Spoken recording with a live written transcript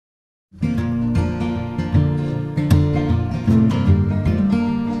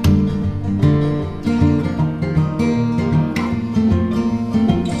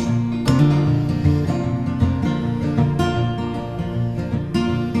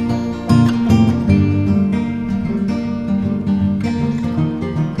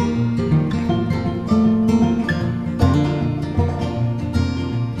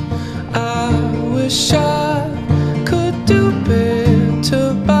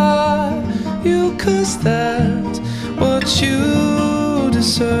Is that what you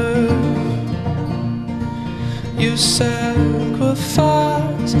deserve? You sacrifice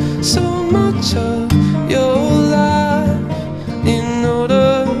so much of your life in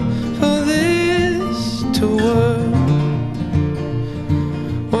order for this to work.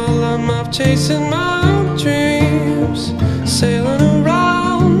 While I'm off chasing my own dreams, sailing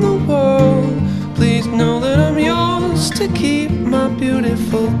around the world, please know that I'm yours to keep, my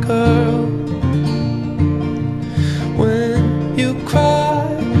beautiful girl. When you cry,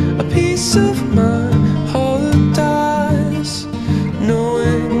 a piece of my heart dies,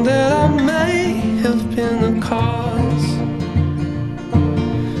 knowing that I may have been the cause.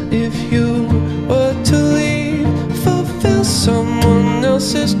 If you were to leave, fulfill someone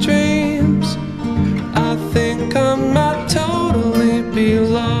else's dreams, I think I might totally be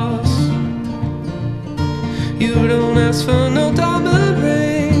lost. You don't ask for no diamond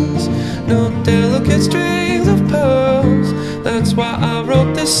rings, no delicate strings of pearls. That's why I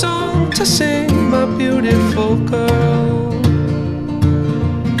wrote this song to sing, my beautiful girl.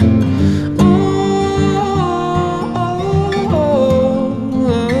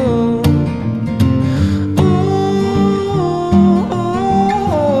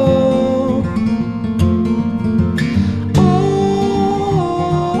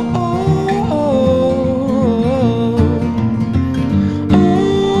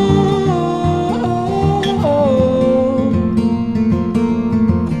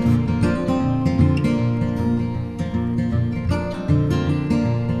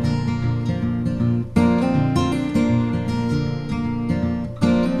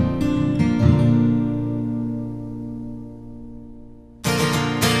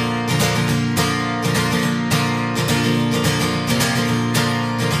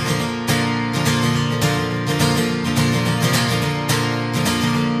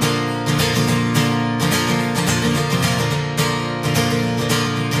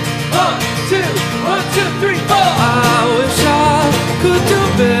 One, two, three, four. I wish I could do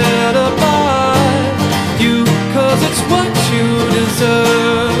better by you, 'cause it's what you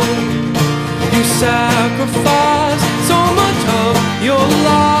deserve. You sacrifice so much of your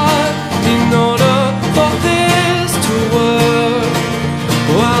life in order for this to work.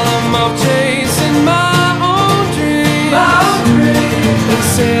 While I'm out chasing my own dreams, and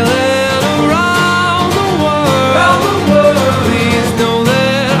sailing around the world, please know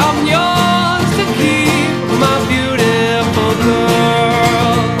that I'm yours to keep, my beautiful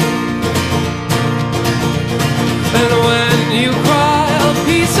girl. And when you cry, a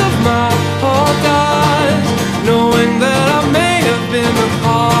piece of my heart dies, knowing that I may have been the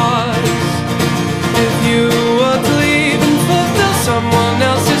cause. If you were to leave and fulfill someone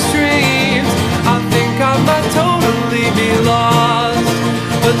else's dreams, I think I might totally be lost.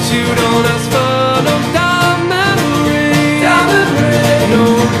 But you don't ask for no diamond ring, no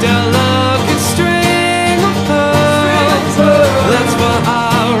delicate string of pearls. That's why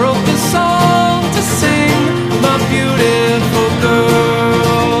I wrote this song to sing, my beautiful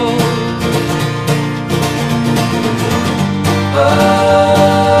girl. Oh,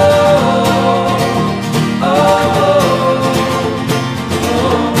 oh, oh, oh, oh.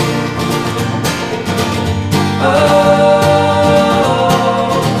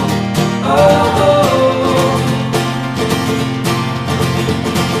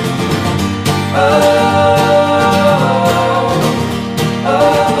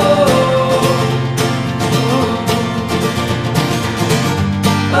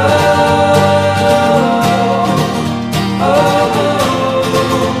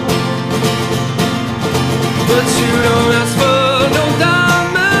 But you don't ask for no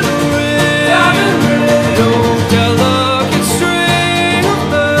diamond ring, no delicate string of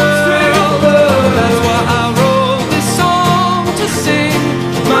pearls. That's why I wrote this song to sing,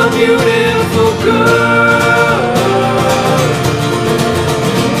 my beautiful girl.